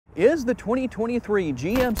Is the 2023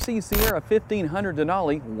 GMC Sierra 1500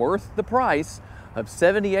 Denali worth the price of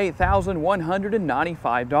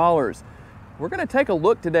 $78,195? We're going to take a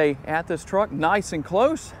look today at this truck nice and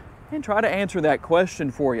close and try to answer that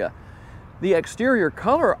question for you. The exterior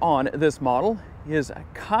color on this model is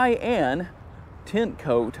cayenne tint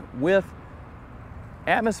coat with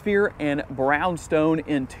atmosphere and brownstone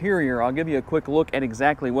interior. I'll give you a quick look at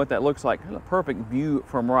exactly what that looks like. A perfect view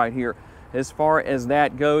from right here. As far as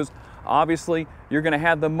that goes, obviously you're going to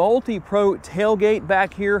have the multi-pro tailgate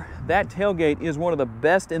back here. That tailgate is one of the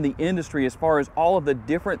best in the industry as far as all of the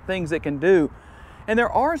different things it can do. And there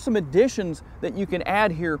are some additions that you can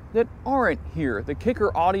add here that aren't here. The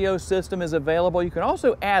kicker audio system is available. You can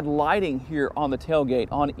also add lighting here on the tailgate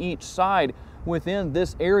on each side within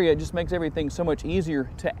this area. It just makes everything so much easier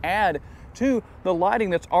to add to the lighting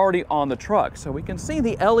that's already on the truck. So we can see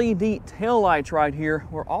the LED tail lights right here.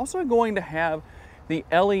 We're also going to have the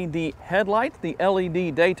LED headlights, the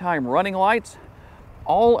LED daytime running lights.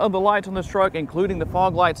 All of the lights on this truck, including the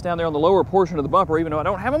fog lights down there on the lower portion of the bumper, even though I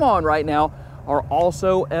don't have them on right now, are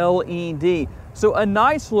also LED. So a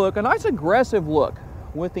nice look, a nice aggressive look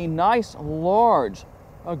with the nice, large,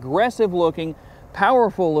 aggressive looking,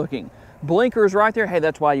 powerful looking blinkers right there. Hey,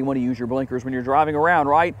 that's why you want to use your blinkers when you're driving around,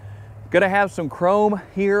 right? Gonna have some chrome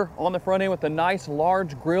here on the front end with a nice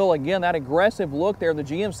large grille. Again, that aggressive look there, the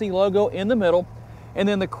GMC logo in the middle. And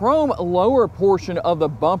then the chrome lower portion of the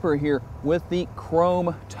bumper here with the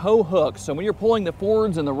chrome tow hooks. So when you're pulling the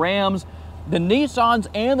Fords and the Rams, the Nissans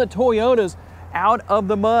and the Toyotas out of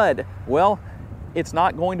the mud, well, it's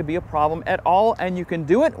not going to be a problem at all, and you can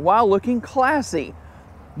do it while looking classy.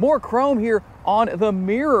 More chrome here on the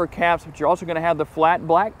mirror caps, but you're also gonna have the flat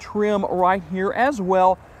black trim right here as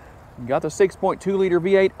well. You got the 6.2 liter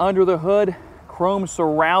V8 under the hood, chrome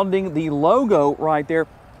surrounding the logo right there.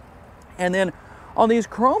 And then on these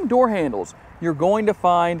chrome door handles, you're going to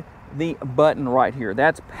find the button right here.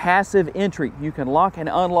 That's passive entry. You can lock and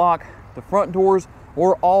unlock the front doors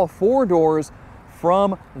or all four doors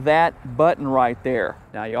from that button right there.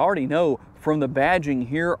 Now you already know from the badging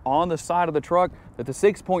here on the side of the truck that the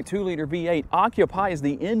 6.2 liter V8 occupies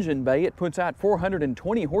the engine bay. It puts out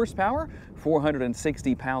 420 horsepower,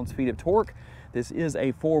 460 pounds-feet of torque. This is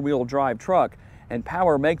a four-wheel drive truck, and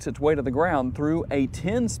power makes its way to the ground through a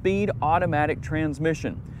 10-speed automatic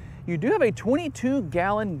transmission. You do have a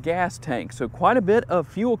 22-gallon gas tank, so quite a bit of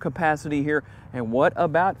fuel capacity here. And what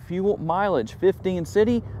about fuel mileage? 15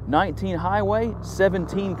 city, 19 highway,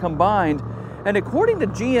 17 combined. And according to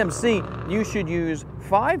GMC, you should use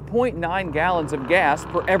 5.9 gallons of gas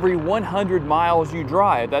for every 100 miles you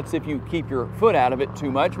drive. That's if you keep your foot out of it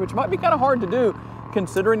too much, which might be kind of hard to do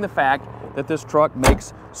considering the fact that this truck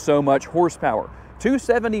makes so much horsepower.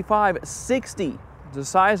 275/60, the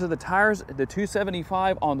size of the tires, the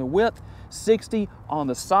 275 on the width, 60 on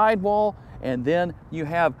the sidewall, and then you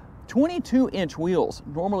have 22-inch wheels.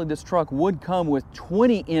 Normally this truck would come with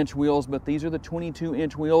 20-inch wheels, but these are the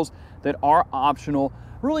 22-inch wheels that are optional.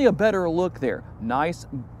 Really a better look there. Nice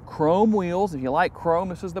chrome wheels. If you like chrome,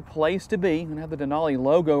 this is the place to be. And have the Denali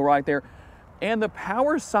logo right there. And the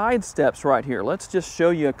power side steps right here. Let's just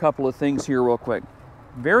show you a couple of things here real quick.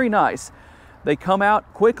 Very nice. They come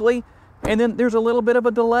out quickly, and then there's a little bit of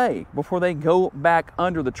a delay before they go back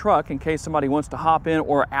under the truck in case somebody wants to hop in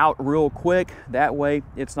or out real quick. That way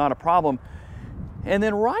it's not a problem. And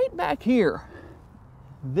then right back here,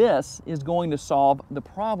 this is going to solve the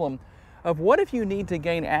problem of what if you need to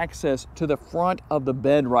gain access to the front of the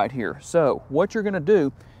bed right here. So what you're gonna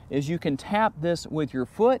do is you can tap this with your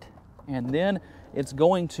foot, and then it's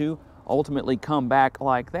going to ultimately come back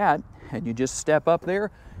like that. And you just step up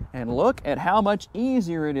there and look at how much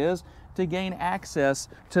easier it is to gain access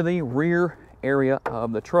to the rear area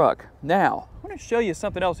of the truck. Now, I want to show you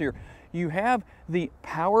something else here. You have the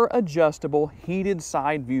power adjustable heated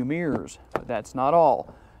side view mirrors, but that's not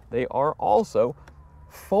all. They are also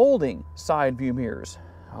folding side view mirrors.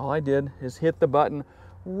 All I did is hit the button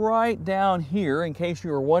right down here in case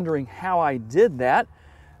you were wondering how I did that.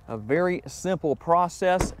 A very simple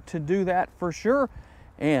process to do that for sure.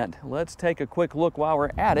 And let's take a quick look while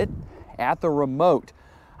we're at it at the remote.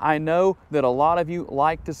 I know that a lot of you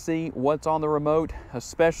like to see what's on the remote,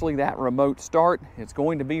 especially that remote start. It's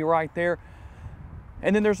going to be right there.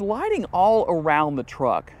 And then there's lighting all around the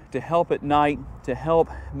truck to help at night, to help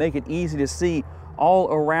make it easy to see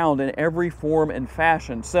all around in every form and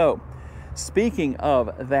fashion. So, speaking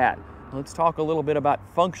of that, let's talk a little bit about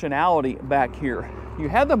functionality back here. You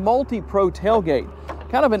have the multi-pro tailgate.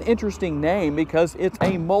 Kind of an interesting name because it's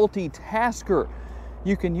a multitasker.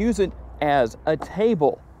 You can use it as a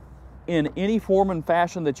table, in any form and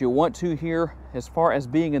fashion that you want to here. As far as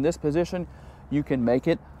being in this position, you can make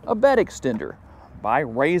it a bed extender by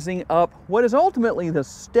raising up what is ultimately the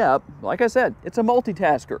step. Like I said, it's a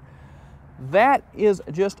multitasker. That is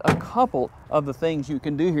just a couple of the things you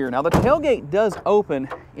can do here. Now, the tailgate does open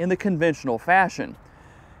in the conventional fashion,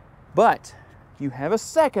 but you have a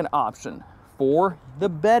second option for the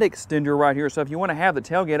bed extender right here. So if you want to have the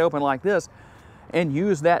tailgate open like this and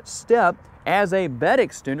use that step as a bed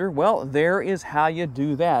extender, well, there is how you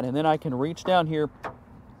do that. And then I can reach down here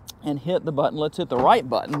and hit the button. Let's hit the right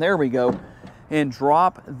button. There we go. And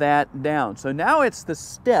drop that down. So now it's the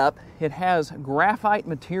step. It has graphite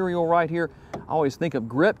material right here. I always think of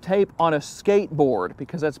grip tape on a skateboard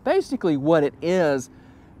because that's basically what it is.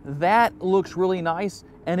 That looks really nice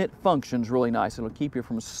and it functions really nice. It'll keep you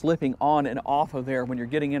from slipping on and off of there when you're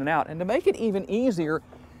getting in and out. And to make it even easier,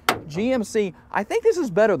 GMC, I think this is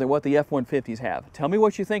better than what the F-150s have. Tell me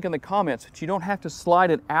what you think in the comments, but you don't have to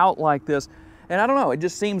slide it out like this. And I don't know, it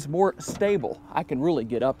just seems more stable. I can really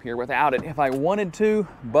get up here without it if I wanted to,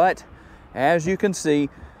 but as you can see,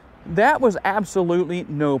 that was absolutely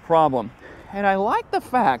no problem. And I like the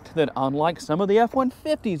fact that unlike some of the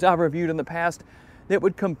F-150s I've reviewed in the past that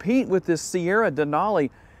would compete with this Sierra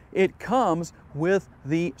Denali, it comes with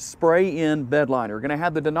the spray-in bed liner. We're gonna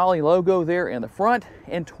have the Denali logo there in the front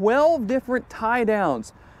and 12 different tie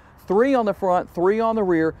downs, 3 on the front, 3 on the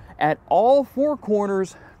rear at all 4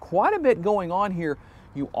 corners. Quite a bit going on here.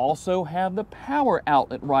 You also have the power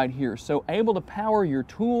outlet right here, so able to power your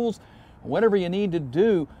tools, whatever you need to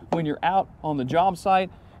do when you're out on the job site,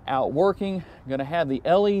 out working. You're gonna have the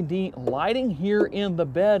LED lighting here in the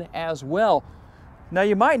bed as well. Now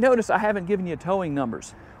you might notice I haven't given you towing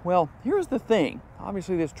numbers. Well, here's the thing.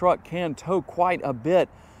 Obviously this truck can tow quite a bit,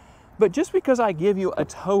 but just because I give you a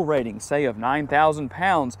tow rating, say of 9,000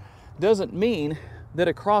 pounds, doesn't mean that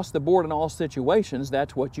across the board in all situations,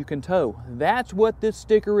 that's what you can tow. That's what this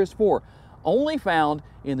sticker is for. Only found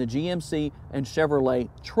in the GMC and Chevrolet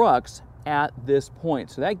trucks at this point.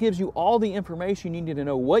 So that gives you all the information you need to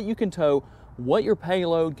know what you can tow, what your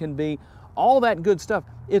payload can be, all that good stuff.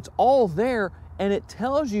 It's all there, and it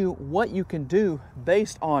tells you what you can do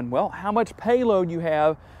based on, well, how much payload you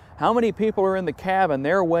have, how many people are in the cab and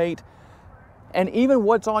their weight, and even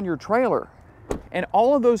what's on your trailer. And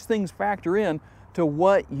all of those things factor in to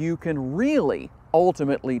what you can really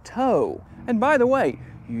ultimately tow. And by the way,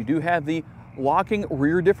 you do have the locking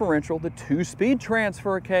rear differential, the 2-speed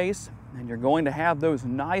transfer case, and you're going to have those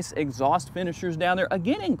nice exhaust finishers down there,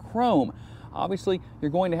 again in chrome. Obviously,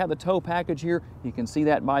 you're going to have the tow package here. You can see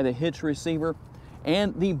that by the hitch receiver.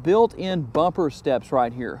 And the built-in bumper steps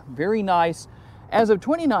right here. Very nice. As of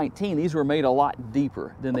 2019, these were made a lot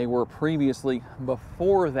deeper than they were previously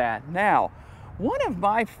before that. Now, one of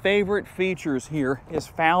my favorite features here is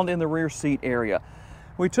found in the rear seat area.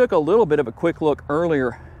 We took a little bit of a quick look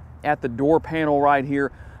earlier at the door panel right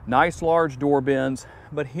here. Nice large door bins,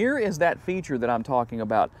 but here is that feature that I'm talking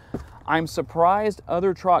about. I'm surprised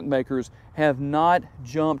other truck makers have not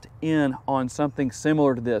jumped in on something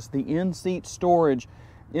similar to this. The in-seat storage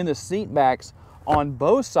in the seat backs on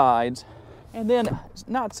both sides, and then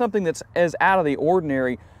not something that's as out of the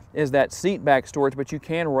ordinary is that seat back storage, but you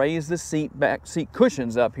can raise the seat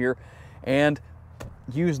cushions up here and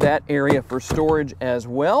use that area for storage as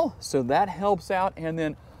well. So that helps out. And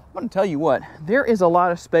then I'm going to tell you what, there is a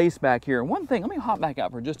lot of space back here. And one thing, let me hop back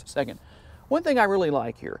out for just a second. One thing I really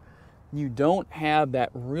like here, you don't have that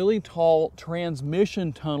really tall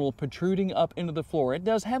transmission tunnel protruding up into the floor. It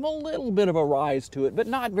does have a little bit of a rise to it, but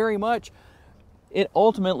not very much. It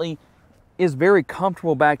ultimately is very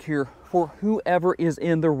comfortable back here for whoever is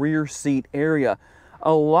in the rear seat area.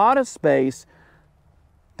 A lot of space.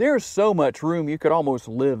 There's so much room you could almost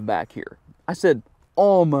live back here. I said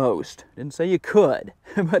almost, didn't say you could,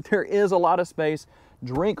 but there is a lot of space.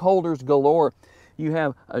 Drink holders galore. You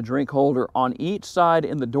have a drink holder on each side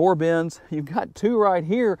in the door bins. You've got 2 right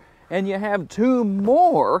here, and you have 2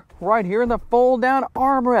 more right here in the fold down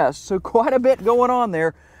armrest. So quite a bit going on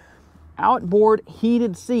there. Outboard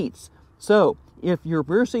heated seats. So if your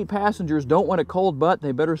rear seat passengers don't want a cold butt,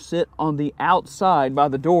 they better sit on the outside by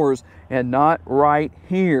the doors and not right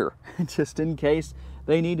here, just in case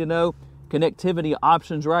they need to know. Connectivity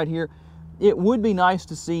options right here. It would be nice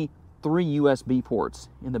to see 3 USB ports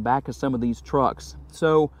in the back of some of these trucks.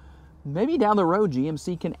 So maybe down the road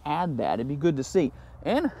GMC can add that. It'd be good to see.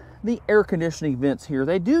 And the air conditioning vents here,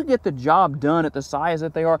 they do get the job done at the size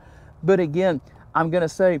that they are. But again, I'm going to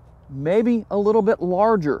say maybe a little bit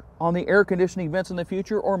larger on the air conditioning vents in the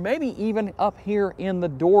future, or maybe even up here in the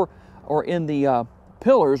door or in the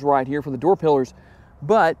pillars right here for the door pillars.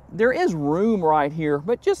 But there is room right here,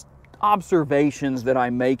 but just observations that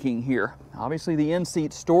I'm making here. Obviously the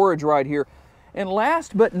in-seat storage right here. And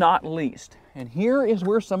last but not least, and here is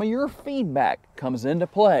where some of your feedback comes into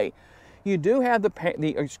play. You do have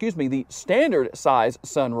the standard size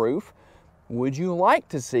sunroof. Would you like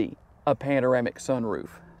to see a panoramic sunroof?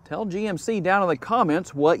 Tell GMC down in the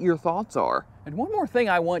comments what your thoughts are. And one more thing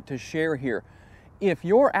I want to share here. If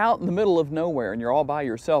you're out in the middle of nowhere and you're all by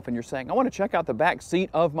yourself and you're saying, I want to check out the back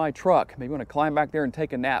seat of my truck, maybe you want to climb back there and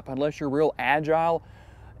take a nap, unless you're real agile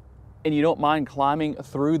and you don't mind climbing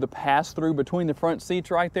through the pass-through between the front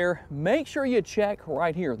seats right there, make sure you check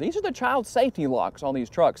right here. These are the child safety locks on these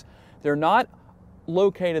trucks. They're not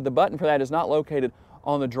located, the button for that is not located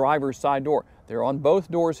on the driver's side door. They're on both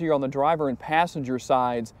doors here on the driver and passenger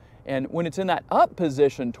sides. And when it's in that up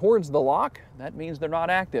position towards the lock, that means they're not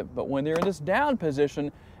active. But when they're in this down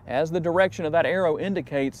position, as the direction of that arrow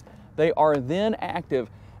indicates, they are then active.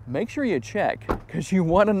 Make sure you check, because you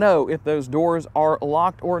want to know if those doors are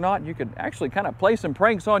locked or not. You could actually kind of play some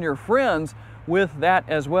pranks on your friends with that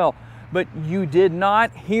as well. But you did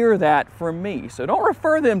not hear that from me, so don't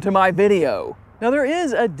refer them to my video. Now there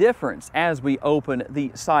is a difference as we open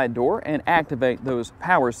the side door and activate those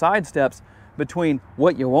power side steps between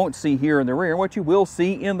what you won't see here in the rear and what you will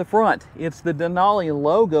see in the front. It's the Denali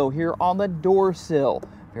logo here on the door sill.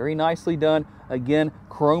 Very nicely done. Again,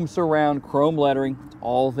 chrome surround, chrome lettering, it's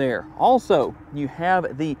all there. Also, you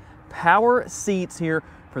have the power seats here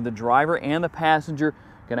for the driver and the passenger.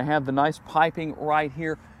 Gonna have the nice piping right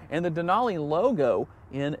here and the Denali logo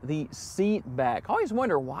in the seat back. I always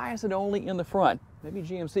wonder, why is it only in the front? Maybe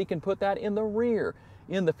GMC can put that in the rear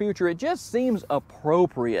in the future. It just seems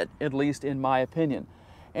appropriate, at least in my opinion.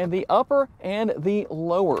 And the upper and the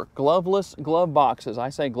lower gloveless glove boxes. I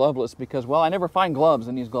say gloveless because, well, I never find gloves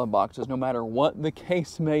in these glove boxes, no matter what the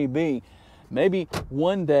case may be. Maybe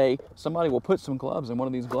one day somebody will put some gloves in one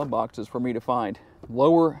of these glove boxes for me to find.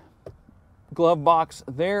 Lower glove box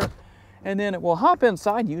there. And then we'll hop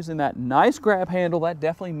inside using that nice grab handle. That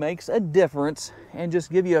definitely makes a difference. And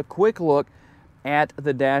just give you a quick look at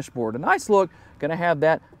the dashboard. A nice look. Gonna have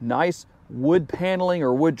that nice wood paneling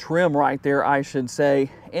or wood trim right there, I should say.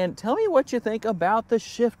 And tell me what you think about the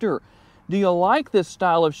shifter. Do you like this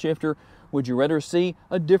style of shifter? Would you rather see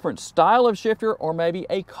a different style of shifter or maybe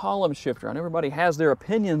a column shifter? I know everybody has their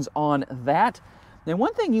opinions on that. And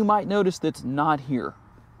one thing you might notice that's not here,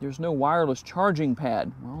 there's no wireless charging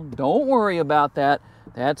pad. Well, don't worry about that.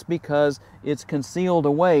 That's because it's concealed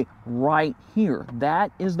away right here.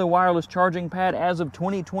 That is the wireless charging pad as of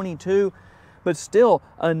 2022. But still,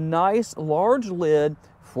 a nice large lid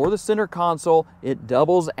for the center console. It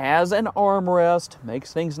doubles as an armrest,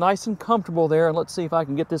 makes things nice and comfortable there. And let's see if I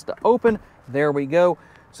can get this to open. There we go.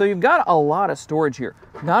 So you've got a lot of storage here,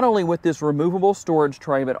 not only with this removable storage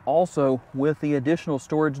tray, but also with the additional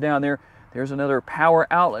storage down there. There's another power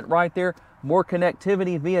outlet right there, more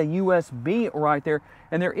connectivity via USB right there.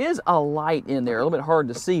 And there is a light in there, a little bit hard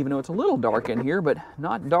to see, even though it's a little dark in here, but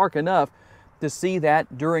not dark enough to see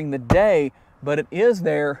that during the day. But it is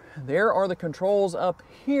there. There are the controls up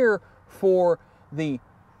here for the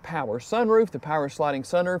power sunroof, the power sliding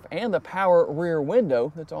sunroof, and the power rear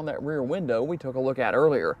window that's on that rear window we took a look at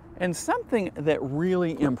earlier. And something that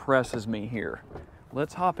really impresses me here,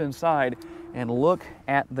 let's hop inside and look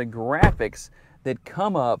at the graphics that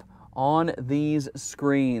come up on these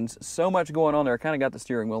screens. So much going on there. I kind of got the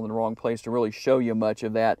steering wheel in the wrong place to really show you much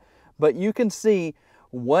of that. But you can see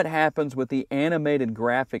what happens with the animated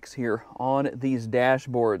graphics here on these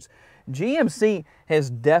dashboards. GMC has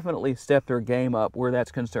definitely stepped their game up where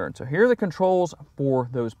that's concerned. So here are the controls for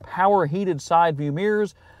those power heated side view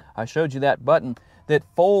mirrors. I showed you that button that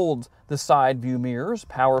folds the side view mirrors,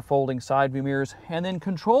 power folding side view mirrors, and then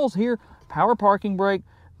controls here, power parking brake,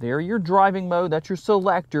 there your driving mode, that's your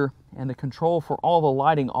selector, and the control for all the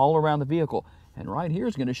lighting all around the vehicle. And right here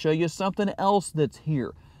is going to show you something else that's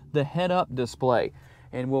here, the head-up display.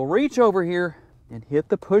 And we'll reach over here and hit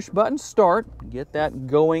the push button start, get that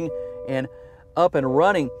going and up and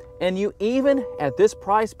running. And you even, at this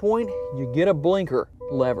price point, you get a blinker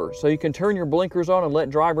lever. So you can turn your blinkers on and let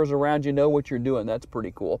drivers around you know what you're doing. That's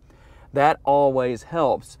pretty cool. That always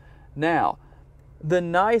helps. Now, the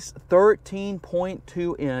nice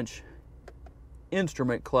 13.2-inch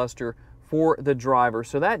instrument cluster for the driver.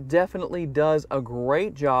 So that definitely does a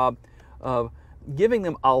great job of giving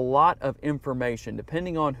them a lot of information.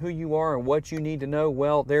 Depending on who you are and what you need to know,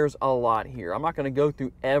 well, there's a lot here. I'm not going to go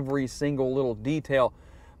through every single little detail,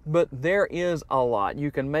 but there is a lot. You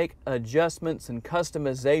can make adjustments and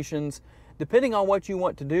customizations depending on what you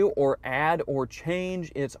want to do or add or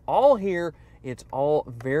change. It's all here It's all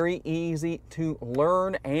very easy to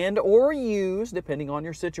learn and or use depending on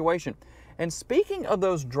your situation. And speaking of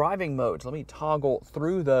those driving modes, let me toggle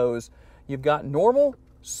through those. You've got normal,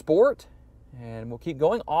 sport, and we'll keep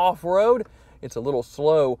going. Off-road, it's a little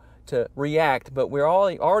slow to react, but we're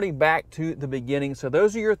already back to the beginning. So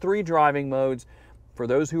those are your 3 driving modes. For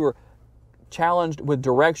those who are challenged with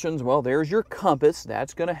directions, well, there's your compass.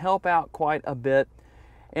 That's going to help out quite a bit.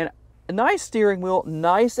 And a nice steering wheel,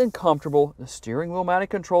 nice and comfortable. The steering wheel mounted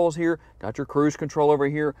controls here. Got your cruise control over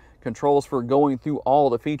here. Controls for going through all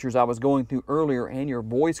the features I was going through earlier, and your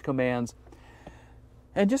voice commands.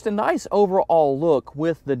 And just a nice overall look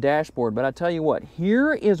with the dashboard. But I tell you what,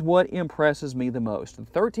 here is what impresses me the most.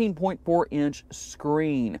 The 13.4-inch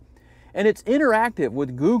screen. And it's interactive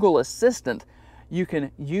with Google Assistant. You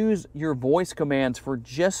can use your voice commands for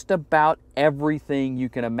just about everything you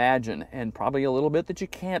can imagine, and probably a little bit that you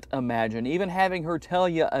can't imagine. Even having her tell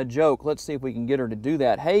you a joke. Let's see if we can get her to do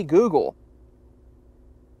that. Hey, Google,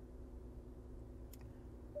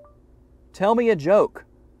 tell me a joke.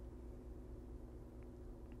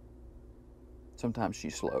 Sometimes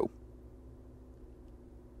she's slow.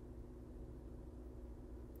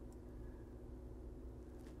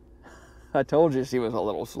 I told you she was a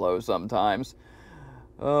little slow sometimes.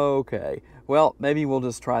 Okay, well, maybe we'll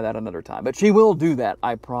just try that another time. But she will do that,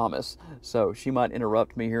 I promise. So she might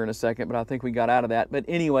interrupt me here in a second, but I think we got out of that. But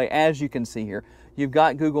anyway, as you can see here, you've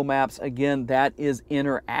got Google Maps. Again, that is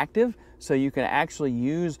interactive, so you can actually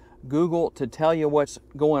use Google to tell you what's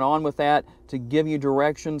going on with that, to give you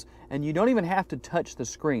directions, and you don't even have to touch the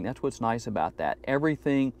screen. That's what's nice about that.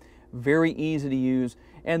 Everything very easy to use.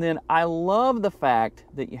 And then I love the fact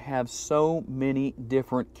that you have so many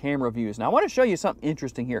different camera views. Now I want to show you something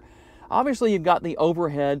interesting here. Obviously you've got the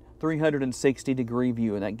overhead 360-degree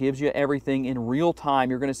view, and that gives you everything in real time.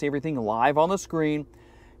 You're going to see everything live on the screen.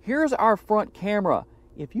 Here's our front camera.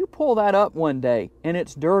 If you pull that up one day and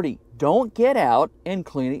it's dirty, don't get out and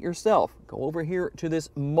clean it yourself. Go over here to this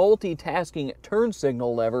multitasking turn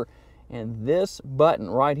signal lever and this button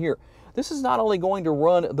right here. This is not only going to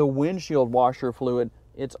run the windshield washer fluid,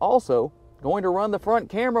 it's also going to run the front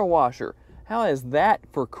camera washer. How is that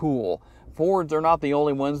for cool? Fords are not the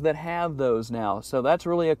only ones that have those now, so that's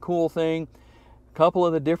really a cool thing. A couple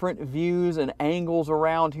of the different views and angles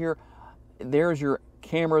around here. There's your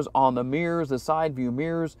cameras on the mirrors, the side view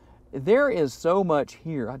mirrors. There is so much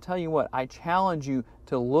here. I tell you what, I challenge you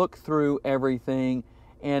to look through everything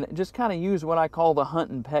and just kind of use what I call the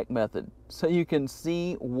hunt and peck method, so you can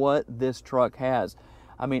see what this truck has.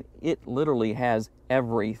 I mean, it literally has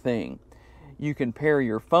everything. You can pair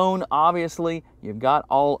your phone, obviously. You've got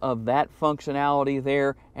all of that functionality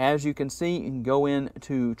there. As you can see, you can go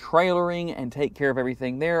into trailering and take care of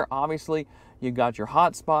everything there. Obviously, you've got your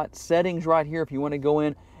hotspot settings right here if you want to go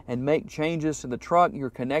in and make changes to the truck,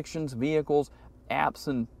 your connections, vehicles, apps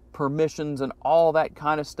and permissions and all that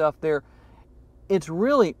kind of stuff there. It's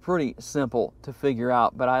really pretty simple to figure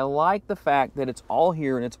out, but I like the fact that it's all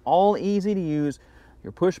here and it's all easy to use.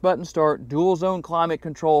 Your push button start, dual zone climate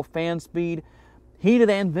control, fan speed, heated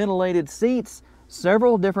and ventilated seats,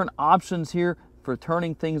 several different options here for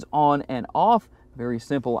turning things on and off. Very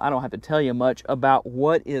simple. I don't have to tell you much about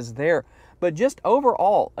what is there, but just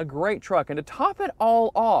overall a great truck. And to top it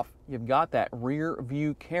all off, you've got that rear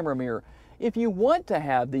view camera mirror. If you want to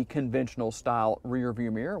have the conventional style rear view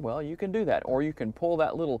mirror, well, you can do that. Or you can pull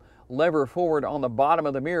that little lever forward on the bottom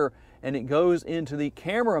of the mirror and it goes into the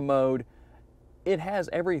camera mode. It has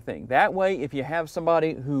everything. That way, if you have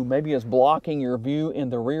somebody who maybe is blocking your view in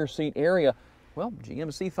the rear seat area, well,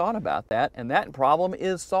 GMC thought about that and that problem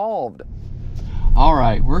is solved. All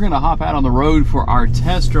right, we're gonna hop out on the road for our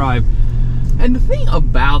test drive. And the thing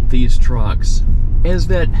about these trucks is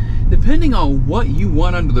that depending on what you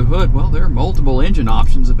want under the hood, well, there are multiple engine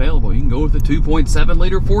options available. You can go with the 2.7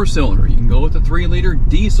 liter 4-cylinder. You can go with the 3-liter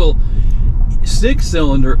diesel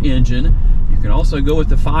 6-cylinder engine. You can also go with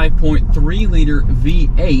the 5.3 liter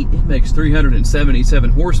V8. It makes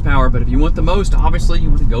 377 horsepower, but if you want the most, obviously you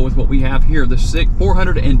want to go with what we have here, the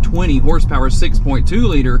 420 horsepower 6.2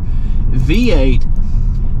 liter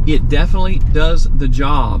V8. It definitely does the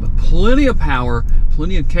job. Plenty of power,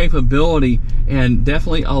 plenty of capability, and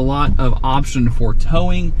definitely a lot of option for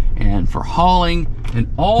towing and for hauling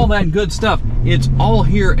and all that good stuff. It's all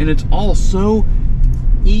here and it's all so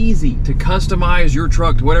easy to customize your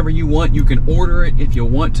truck to whatever you want. You can order it if you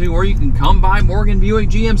want to, or you can come by Morgan Buick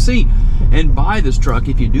GMC and buy this truck.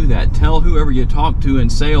 If you do that, tell whoever you talk to in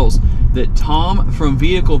sales that Tom from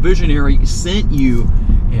Vehicle Visionary sent you,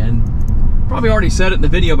 and probably already said it in the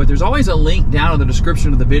video, but there's always a link down in the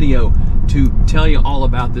description of the video to tell you all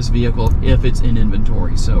about this vehicle if it's in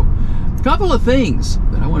inventory. So A couple of things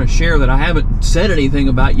that I want to share that I haven't said anything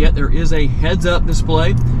about yet. There is a heads-up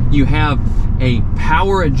display. You have a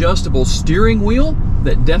power adjustable steering wheel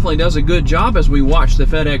that definitely does a good job as we watch the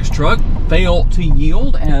FedEx truck fail to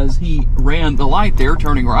yield as he ran the light there,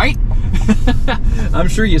 turning right. I'm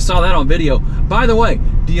sure you saw that on video. By the way,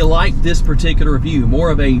 do you like this particular view?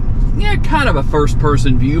 More of a, kind of a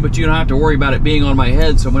first-person view, but you don't have to worry about it being on my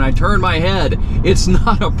head. So when I turn my head, it's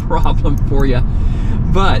not a problem for you.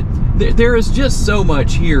 But there is just so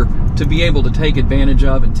much here to be able to take advantage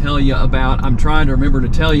of and tell you about. I'm trying to remember to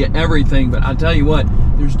tell you everything, but I'll tell you what,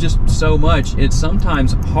 there's just so much. It's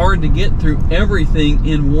sometimes hard to get through everything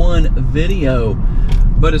in one video.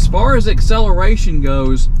 But as far as acceleration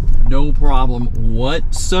goes, no problem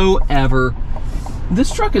whatsoever.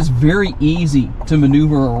 This truck is very easy to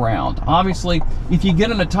maneuver around. Obviously, if you get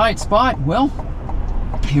in a tight spot, well,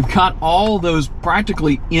 you've got all those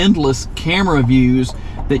practically endless camera views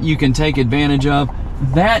that you can take advantage of.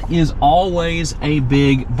 That is always a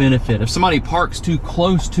big benefit. If somebody parks too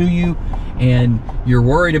close to you and you're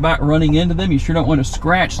worried about running into them, you sure don't want to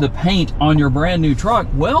scratch the paint on your brand new truck,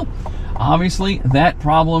 well, obviously that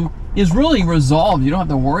problem is really resolved. You don't have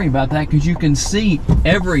to worry about that because you can see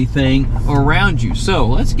everything around you. So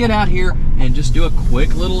let's get out here and just do a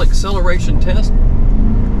quick little acceleration test.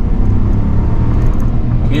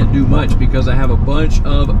 Can't do much because I have a bunch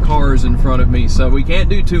of cars in front of me, so we can't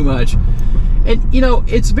do too much. And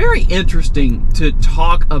it's very interesting to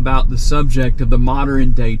talk about the subject of the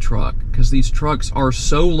modern day truck because these trucks are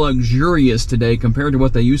so luxurious today compared to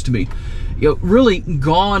what they used to be. Really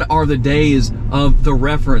gone are the days of the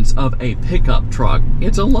reference of a pickup truck.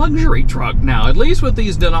 It's a luxury truck now, at least with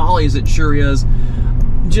these Denalis. It sure is.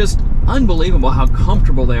 Just unbelievable how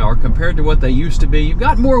comfortable they are compared to what they used to be. You've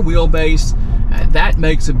got more wheelbase. That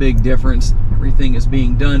makes a big difference. Everything is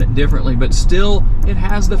being done differently, but still it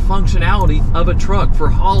has the functionality of a truck for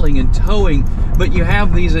hauling and towing. But you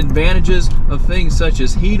have these advantages of things such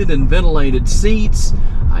as heated and ventilated seats.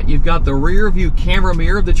 You've got the rear view camera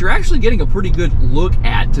mirror that you're actually getting a pretty good look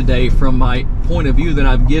at today from my point of view that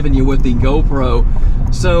I've given you with the GoPro.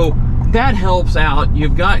 So that helps out.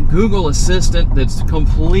 You've got Google Assistant that's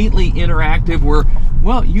completely interactive where,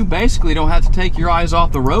 well, you basically don't have to take your eyes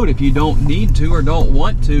off the road if you don't need to or don't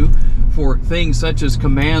want to, for things such as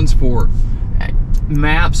commands for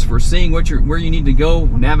maps, for seeing where you need to go,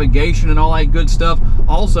 navigation and all that good stuff.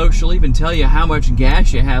 Also, she'll even tell you how much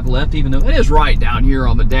gas you have left, even though it is right down here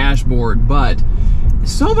on the dashboard. But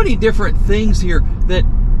so many different things here that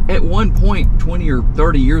at one point 20 or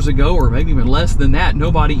 30 years ago, or maybe even less than that,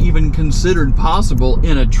 nobody even considered possible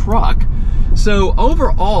in a truck. So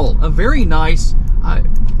overall, a very nice,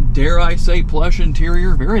 dare I say, plush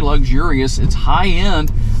interior, very luxurious. It's high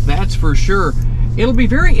end, that's for sure. It'll be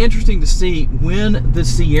very interesting to see when the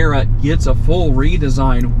Sierra gets a full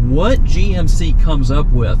redesign, what GMC comes up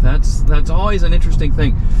with. That's always an interesting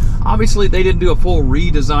thing. Obviously, they didn't do a full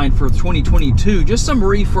redesign for 2022, just some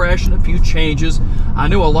refresh and a few changes. I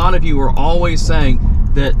know a lot of you are always saying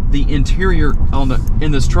that the interior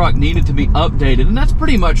in this truck needed to be updated, and that's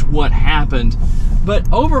pretty much what happened.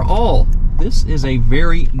 But overall, this is a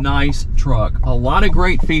very nice truck. A lot of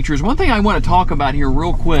great features. One thing I want to talk about here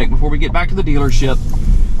real quick before we get back to the dealership.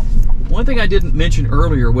 One thing I didn't mention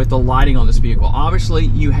earlier with the lighting on this vehicle. Obviously,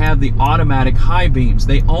 you have the automatic high beams.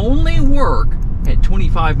 They only work at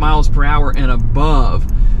 25 miles per hour and above.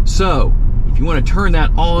 So, if you want to turn that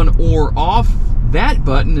on or off, that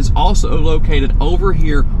button is also located over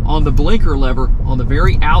here on the blinker lever, on the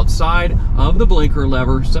very outside of the blinker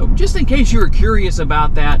lever. So just in case you were curious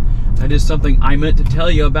about that, that is something I meant to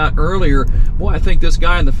tell you about earlier. Boy, I think this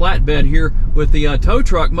guy in the flatbed here with the tow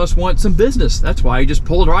truck must want some business. That's why he just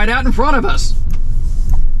pulled right out in front of us.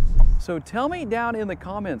 So tell me down in the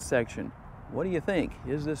comments section, what do you think?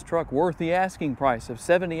 Is this truck worth the asking price of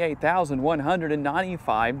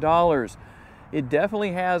 $78,195? It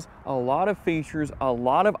definitely has a lot of features, a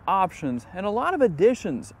lot of options, and a lot of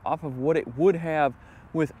additions off of what it would have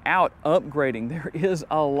without upgrading. There is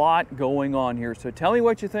a lot going on here. So tell me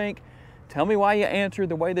what you think. Tell me why you answered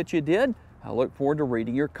the way that you did. I look forward to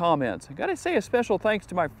reading your comments. I gotta say a special thanks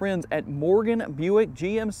to my friends at Morgan Buick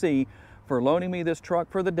GMC for loaning me this truck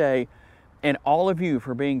for the day, and all of you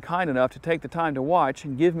for being kind enough to take the time to watch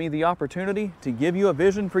and give me the opportunity to give you a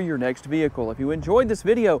vision for your next vehicle. If you enjoyed this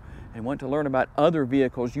video and want to learn about other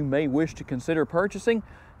vehicles you may wish to consider purchasing,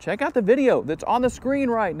 check out the video that's on the screen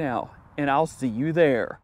right now, and I'll see you there.